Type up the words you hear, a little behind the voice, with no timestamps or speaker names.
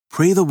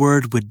Pray the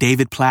Word with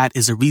David Platt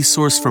is a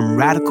resource from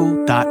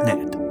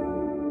radical.net.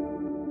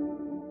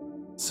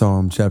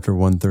 Psalm chapter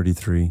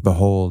 133.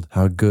 Behold,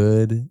 how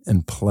good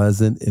and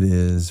pleasant it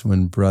is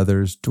when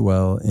brothers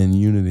dwell in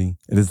unity.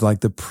 It is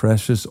like the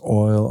precious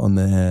oil on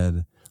the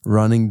head,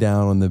 running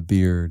down on the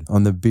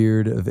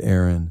beard of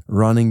Aaron,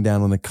 running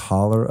down on the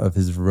collar of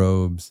his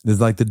robes. It is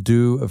like the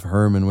dew of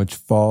Hermon, which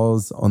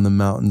falls on the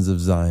mountains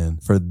of Zion.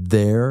 For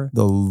there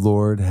the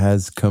Lord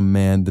has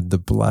commanded the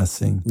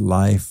blessing,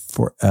 life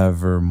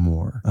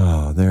forevermore.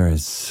 Oh, there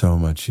is so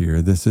much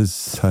here. This is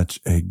such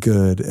a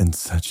good and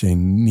such a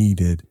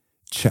needed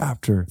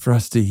chapter for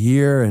us to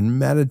hear and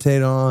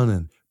meditate on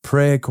and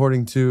pray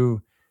according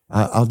to.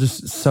 I'll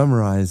just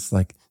summarize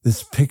like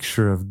this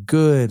picture of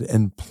good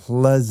and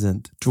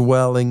pleasant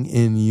dwelling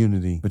in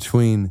unity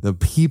between the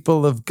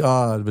people of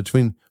God,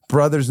 between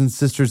brothers and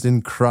sisters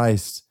in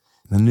Christ,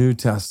 the New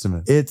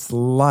Testament. It's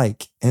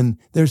like, and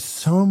there's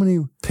so many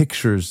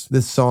pictures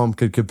this psalm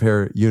could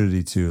compare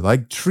unity to,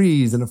 like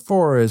trees in a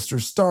forest or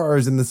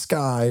stars in the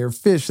sky or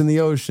fish in the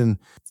ocean.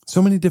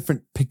 So many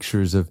different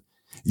pictures of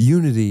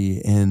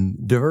unity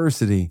and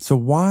diversity. So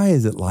why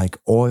is it like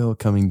oil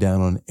coming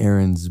down on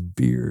Aaron's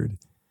beard?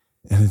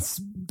 And it's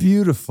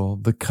beautiful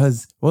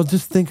because, well,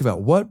 just think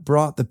about what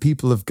brought the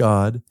people of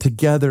God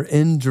together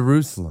in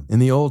Jerusalem in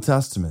the Old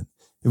Testament.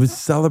 It was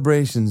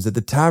celebrations at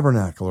the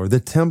tabernacle or the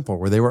temple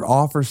where they would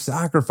offer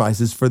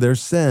sacrifices for their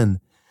sin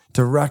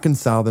to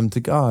reconcile them to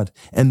God.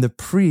 And the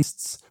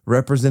priests,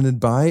 represented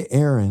by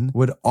Aaron,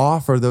 would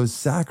offer those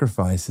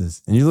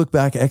sacrifices. And you look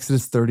back,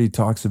 Exodus 30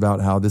 talks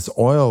about how this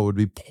oil would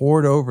be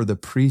poured over the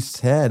priest's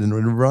head and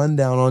would run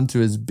down onto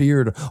his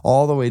beard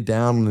all the way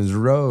down on his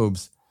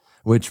robes,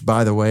 which,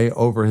 by the way,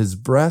 over his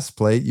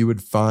breastplate, you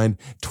would find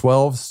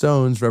 12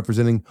 stones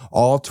representing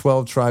all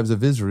 12 tribes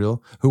of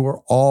Israel, who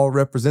were all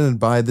represented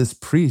by this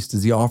priest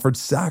as he offered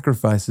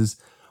sacrifices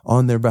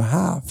on their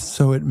behalf.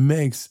 So it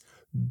makes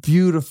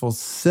beautiful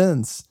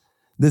sense.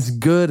 This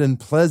good and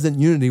pleasant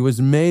unity was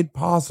made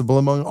possible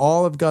among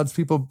all of God's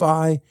people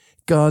by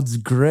God's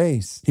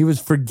grace. He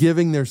was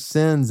forgiving their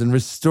sins and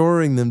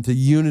restoring them to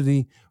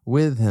unity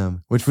with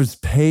him, which was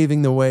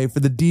paving the way for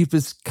the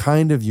deepest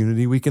kind of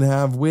unity we can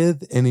have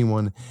with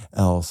anyone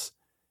else.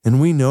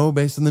 And we know,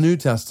 based on the New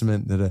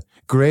Testament, that a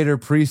greater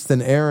priest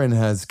than Aaron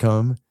has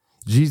come.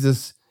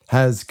 Jesus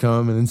has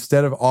come, and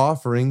instead of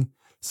offering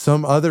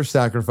some other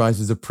sacrifice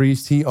as a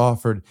priest, he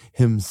offered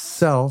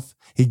himself.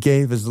 He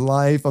gave his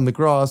life on the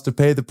cross to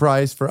pay the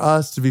price for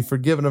us to be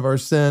forgiven of our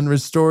sin,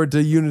 restored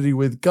to unity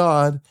with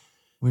God,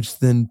 which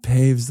then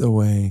paves the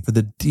way for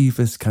the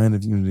deepest kind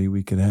of unity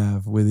we could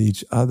have with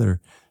each other.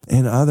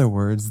 In other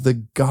words, the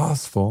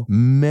gospel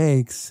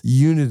makes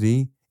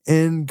unity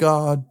in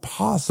God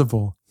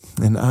possible.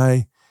 And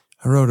I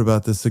wrote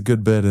about this a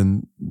good bit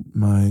in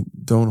my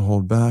Don't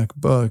Hold Back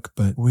book,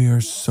 but we are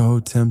so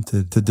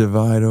tempted to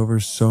divide over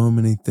so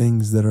many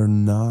things that are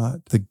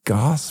not the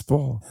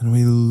gospel. And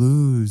we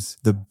lose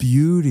the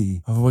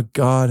beauty of what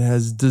God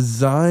has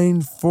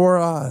designed for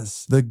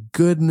us, the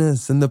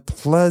goodness and the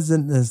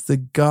pleasantness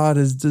that God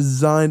has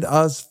designed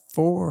us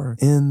for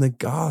in the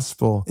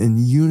gospel, in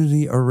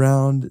unity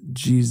around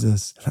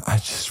Jesus. And I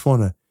just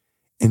want to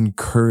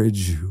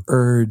encourage you,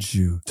 urge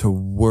you to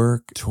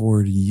work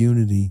toward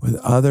unity with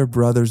other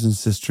brothers and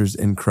sisters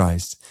in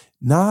Christ.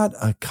 Not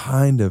a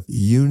kind of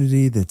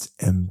unity that's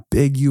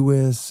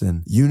ambiguous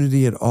and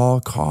unity at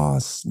all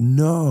costs.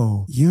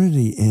 No,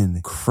 unity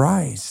in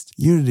Christ,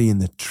 unity in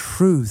the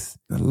truth,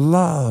 the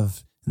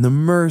love, and the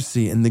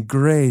mercy and the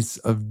grace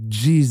of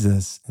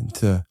Jesus, and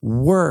to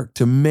work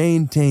to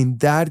maintain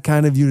that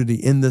kind of unity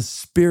in the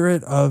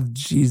Spirit of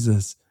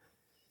Jesus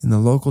in the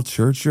local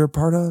church you're a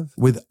part of,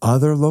 with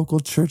other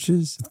local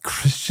churches,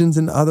 Christians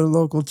in other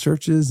local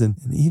churches, and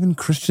even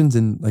Christians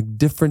in like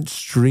different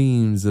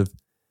streams of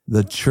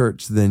the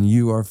church than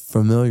you are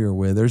familiar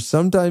with, or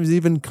sometimes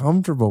even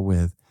comfortable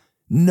with,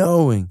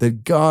 knowing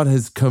that God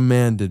has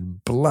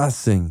commanded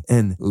blessing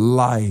and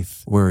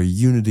life where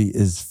unity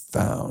is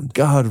found.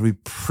 God, we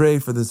pray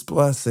for this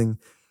blessing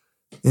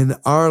in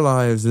our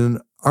lives and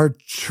in our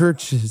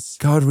churches.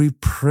 God, we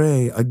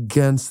pray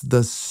against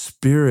the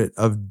spirit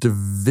of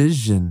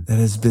division that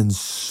has been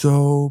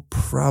so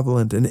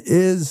prevalent and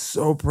is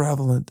so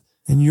prevalent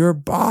in your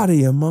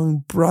body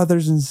among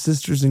brothers and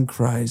sisters in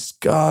Christ.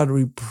 God,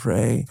 we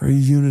pray for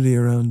unity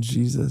around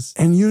Jesus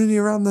and unity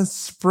around the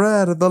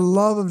spread of the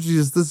love of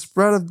Jesus, the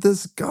spread of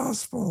this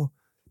gospel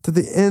to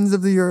the ends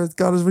of the earth.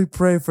 God, as we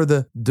pray for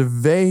the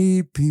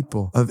Devei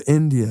people of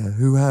India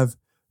who have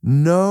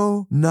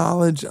no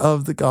knowledge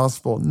of the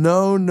gospel,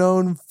 no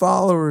known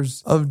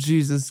followers of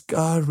Jesus.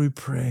 God, we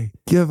pray,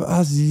 give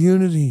us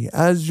unity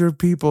as your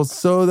people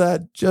so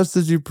that just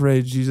as you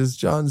prayed, Jesus,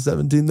 John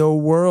 17, the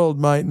world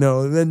might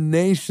know, the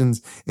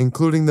nations,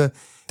 including the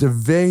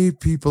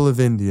captivate people of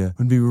India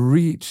would be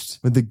reached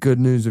with the good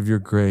news of your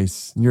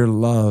grace and your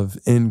love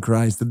in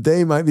Christ, that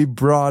they might be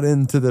brought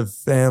into the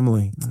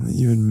family, and that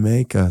you would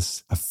make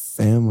us a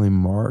family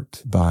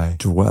marked by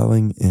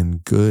dwelling in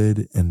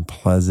good and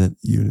pleasant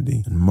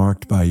unity and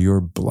marked by your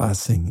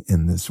blessing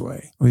in this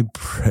way. We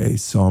pray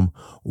Psalm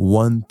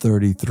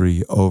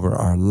 133 over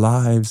our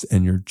lives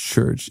and your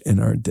church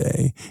in our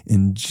day.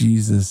 In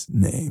Jesus'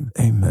 name,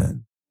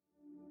 amen.